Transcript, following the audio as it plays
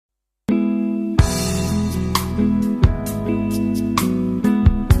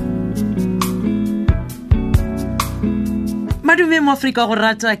Madume mo Afrika go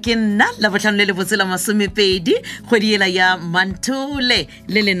rata ke nna la botlhano le botsela masomepedi kgwedi ela ya Mantole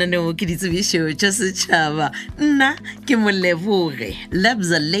le lenaneo ke Ditsebišo tša setšhaba nna ke Moleboge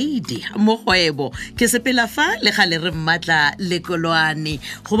Labza Lady mo kgwebo ke sepela fa le gale re mmatla lekolwane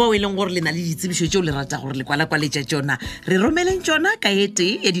go ba o ileng gore le na le ditsebišo tšeo le rata gore le kwala-kwaletša tšona re romeleng tšona ka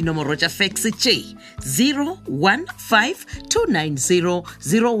ete ya dinomoro tša fax tše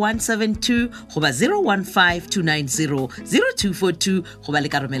 015-290-0172 goba 015-290-0242 goba le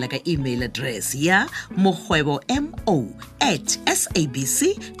ka romela ka email address ya mokgwebo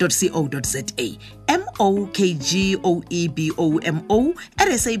mo@sabc.co.za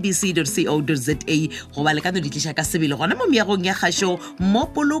mokgwebomo@sabc.co.za goba le ka no di tliša ka sebele gona mo meagong ya kgašo mo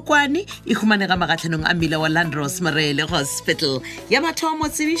Polokwane e humanega magatlhanong a mmila wa Landros Marele Hospital ya mathomo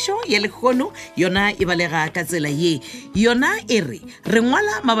tsebišo ya lekgono yona e balega ka tsela ye yona e re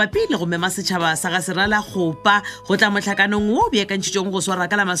ngwala mabapi le go mema setšhaba sa ga serala gopa go tla mohlakanong wo beakantšitšong go swara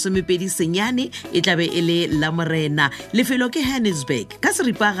ka la masomepedi senyane e tlabe e le la morena lefelo ke Johannesburg ka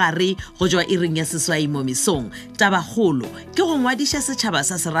seripa gare go jwa iring ya seswai mo mesong tabagolo ke go ngwadiša setšhaba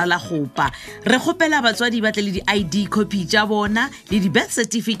sa serala gopa re kgopela batswadi ba tle le di-ID copy tša bona le di-birth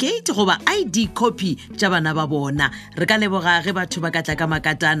certificate goba ID copy tša bana ba bona re ka leboga ge batho ba ka tla ka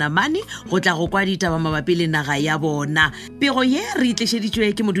makatana mane go tla go kwa ditaba mabapi le naga ya bona pego ye re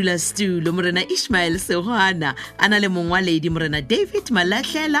itlišeditšwe ke modulasetulo morena Ishmael Segwana a na le mongwaledi morena David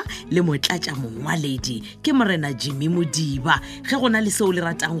Malahlela le motlatša mongwaledi ke morena Jimmy Modiba ge go na le seo le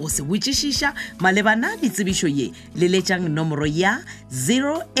ratang go se botšišiša malebana ditsebišo ye le letšang nomoro ya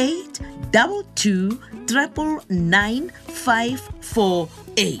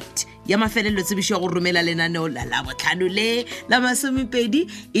 0822999548 ya mafelelo tsebišo ya go romela lenaneo la botlhano le la masomepedi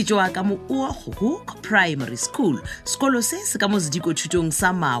e tšwa ka mo Hook Primary School sekolo se se ka mo sediko-thutong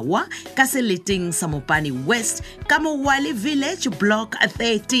sa Mawa ka seleteng sa Mopane West ka mo Wale Village Block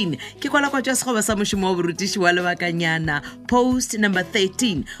 13 ke kwala-kwatša sekgoba sa mošomo wa borutiši wa lebakanyana post number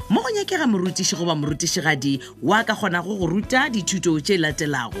 13 mo go nyakega morutiši goba morutišigadi wa ka kgonago go ruta dithuto tše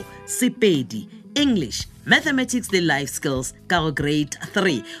latelago Sepedi English Mathematics le life skills ka go grade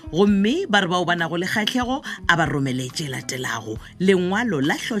 3 gomme ba re bao ba nago le kgatlhego a ba romeletše latelago lengwalo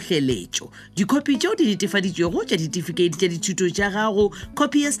la hlohleletšo dikopi tšeo di netefaditšwego tša ditefikeiti tša dithuto tša gago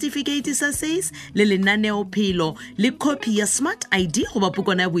kopi ya certificate sa SACE le lenaneo phelo le kopi ya smart ID goba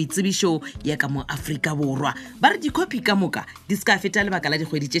pukwana ya boitsebišo ya ka mo Afrika Borwa ba re dikopi ka moka di ska feta lebaka la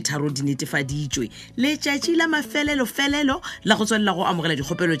dikgwedi tše tharo di netefaditšwe letšatši la mafelelo la go tswelela go amogela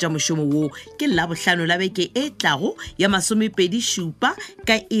dikgopelo tša mošomo wo ke la bohlano la ke e tlago ya masomepedi šupa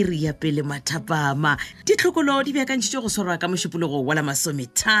ka iri ya pele mathapama ditlhokolo di beakantšitšwe go swarwa ka mošupologo wa la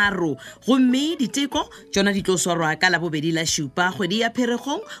masometharo gomme diteko tšona di tlo swarwa ka la bobedi la šupa kgwedi ya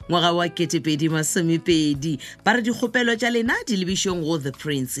Pherekgong ngwaga wa 2020 ba re dikgopelo tša lena di lebišong go the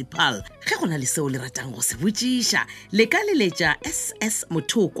principal ge go na le seo le ratang go se botšiša le ka leletša SS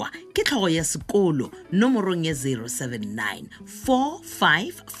Mothokwa ke tlhogo ya sekolo nomorong ya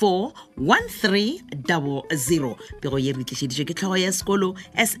 079-454-1300 pego ye re tlišeditšwe ke tlhogo ya sekolo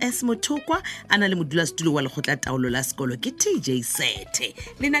SS Mothokwa a na le modulasetulo wa lekgotla taolo la sekolo ke TJ Sethe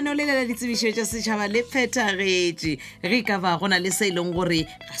lenaneo le la ditsebišo tša setšhaba le phethagetše ge ka ba gona le se e leng gore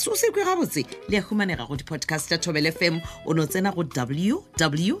ga se o sekwe gabotse le ya humanega go di-podcast tša Thobel FM o no tsena go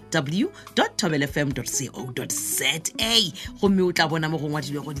www.thobelfm.co.za gomme o tla bona mo go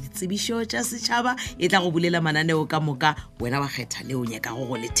ngwadilwego ditsebišo tša setšhaba e tla go bulela mananeo ka moka wena wa kgetha le o nyakago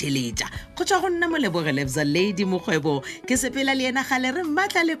go letheletša go tšwa go nna Moleboge Labza Lady mokgwebo ke sepela le yena gale re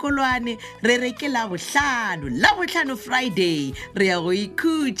mmatla lekolwane re ke la bohlano Friday re ya go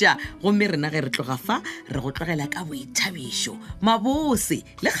ikhutša gomme rena ge re tloga fa re go tlogela ka boithabišo mabose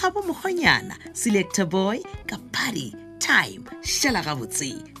le gabo mokgonyana selector boy ka party time šala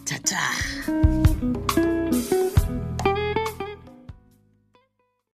gabotse thata